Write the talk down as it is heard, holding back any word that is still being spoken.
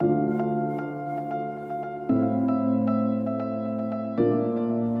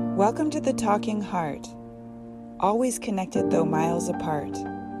Welcome to the Talking Heart, always connected though miles apart.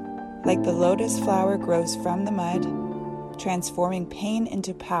 Like the lotus flower grows from the mud, transforming pain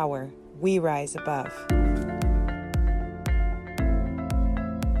into power, we rise above.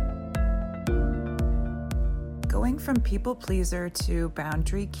 Going from people pleaser to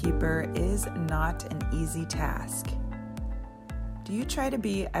boundary keeper is not an easy task. Do you try to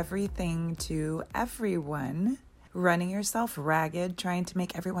be everything to everyone, running yourself ragged, trying to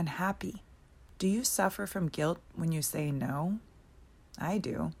make everyone happy? Do you suffer from guilt when you say no? I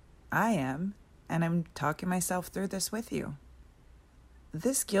do. I am, and I'm talking myself through this with you.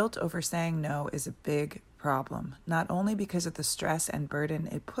 This guilt over saying no is a big problem, not only because of the stress and burden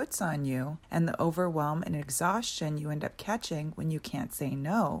it puts on you and the overwhelm and exhaustion you end up catching when you can't say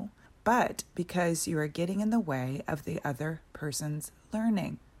no, but because you are getting in the way of the other person's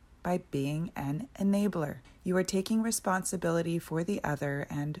learning by being an enabler. You are taking responsibility for the other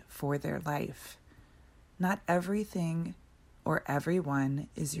and for their life. Not everything or everyone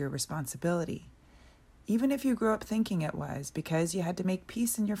is your responsibility. Even if you grew up thinking it was because you had to make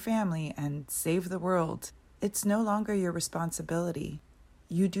peace in your family and save the world, it's no longer your responsibility.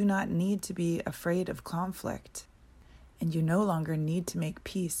 You do not need to be afraid of conflict, and you no longer need to make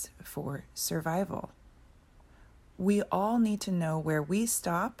peace for survival. We all need to know where we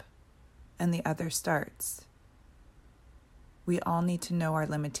stop and the other starts. We all need to know our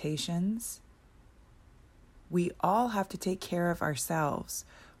limitations. We all have to take care of ourselves,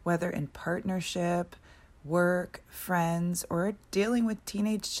 whether in partnership, work, friends, or dealing with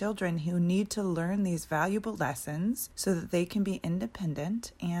teenage children who need to learn these valuable lessons so that they can be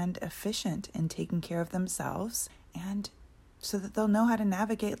independent and efficient in taking care of themselves and so that they'll know how to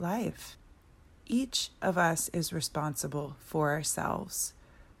navigate life. Each of us is responsible for ourselves,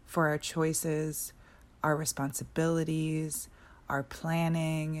 for our choices, our responsibilities, our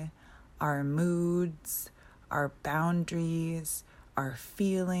planning, our moods, our boundaries, our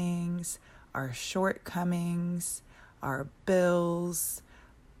feelings, our shortcomings, our bills,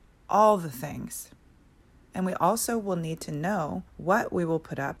 all the things. And we also will need to know what we will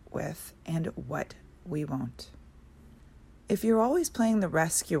put up with and what we won't. If you're always playing the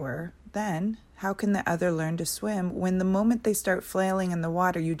rescuer, then how can the other learn to swim when the moment they start flailing in the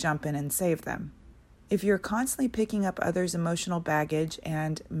water, you jump in and save them? If you're constantly picking up others' emotional baggage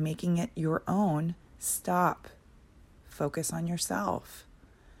and making it your own, stop. Focus on yourself.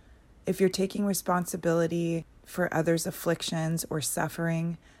 If you're taking responsibility for others' afflictions or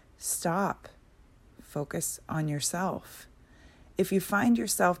suffering, stop. Focus on yourself. If you find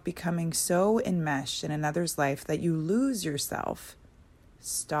yourself becoming so enmeshed in another's life that you lose yourself,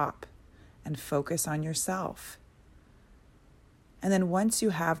 stop and focus on yourself. And then once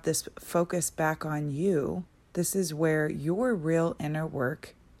you have this focus back on you, this is where your real inner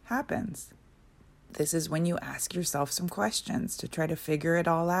work happens. This is when you ask yourself some questions to try to figure it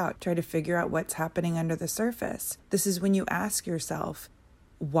all out, try to figure out what's happening under the surface. This is when you ask yourself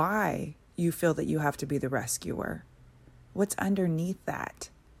why you feel that you have to be the rescuer. What's underneath that?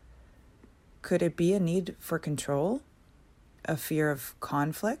 Could it be a need for control? A fear of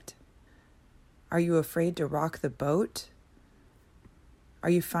conflict? Are you afraid to rock the boat? Are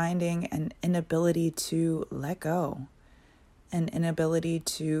you finding an inability to let go? An inability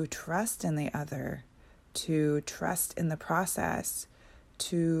to trust in the other, to trust in the process,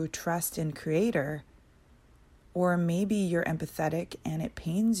 to trust in Creator? Or maybe you're empathetic and it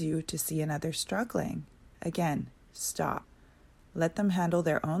pains you to see another struggling. Again, stop. Let them handle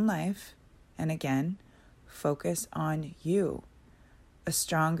their own life. And again, focus on you. A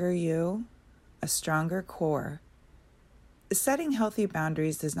stronger you, a stronger core. Setting healthy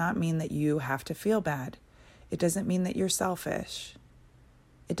boundaries does not mean that you have to feel bad. It doesn't mean that you're selfish.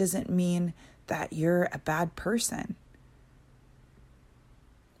 It doesn't mean that you're a bad person.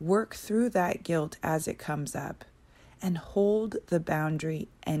 Work through that guilt as it comes up and hold the boundary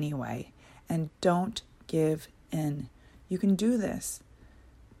anyway. And don't give in. You can do this.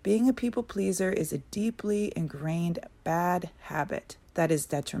 Being a people pleaser is a deeply ingrained bad habit that is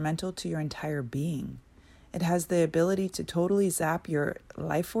detrimental to your entire being. It has the ability to totally zap your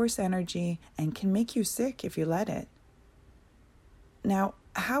life force energy and can make you sick if you let it. Now,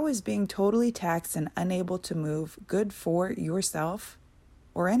 how is being totally taxed and unable to move good for yourself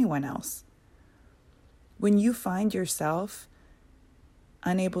or anyone else? When you find yourself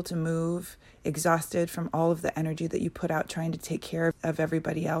unable to move, exhausted from all of the energy that you put out trying to take care of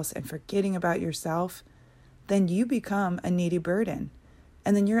everybody else and forgetting about yourself, then you become a needy burden.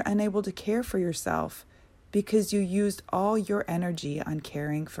 And then you're unable to care for yourself because you used all your energy on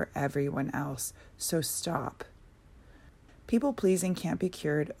caring for everyone else. So stop. People pleasing can't be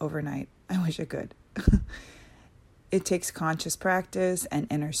cured overnight. I wish it could. It takes conscious practice and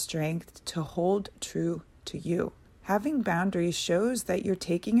inner strength to hold true to you. Having boundaries shows that you're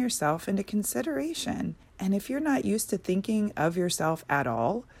taking yourself into consideration. And if you're not used to thinking of yourself at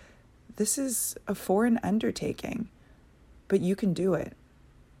all, this is a foreign undertaking. But you can do it.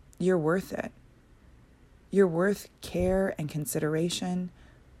 You're worth it. You're worth care and consideration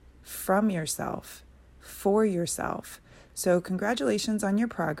from yourself, for yourself. So congratulations on your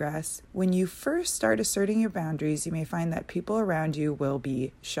progress. When you first start asserting your boundaries, you may find that people around you will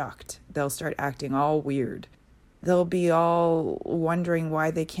be shocked. They'll start acting all weird. They'll be all wondering why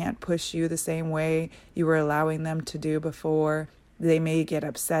they can't push you the same way you were allowing them to do before. They may get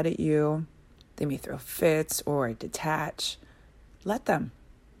upset at you. They may throw fits or detach. Let them.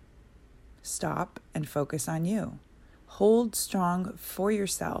 Stop and focus on you. Hold strong for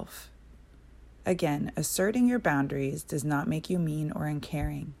yourself. Again, asserting your boundaries does not make you mean or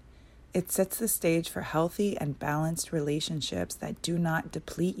uncaring. It sets the stage for healthy and balanced relationships that do not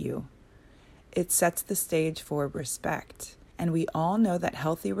deplete you. It sets the stage for respect. And we all know that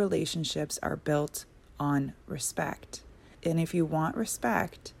healthy relationships are built on respect. And if you want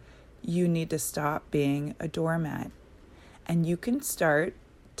respect, you need to stop being a doormat. And you can start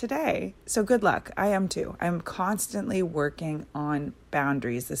today. So good luck. I am too. I'm constantly working on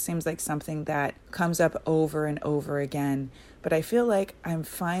boundaries. This seems like something that comes up over and over again, but I feel like I'm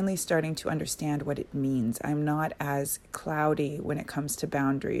finally starting to understand what it means. I'm not as cloudy when it comes to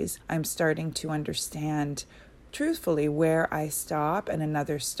boundaries. I'm starting to understand truthfully where I stop and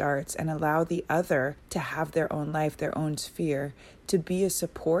another starts, and allow the other to have their own life, their own sphere, to be a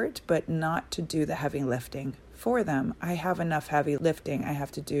support, but not to do the heavy lifting for them. I have enough heavy lifting I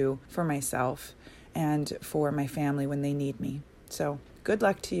have to do for myself and for my family when they need me. So good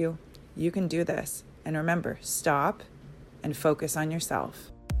luck to you. You can do this. And remember, stop and focus on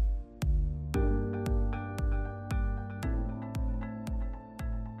yourself.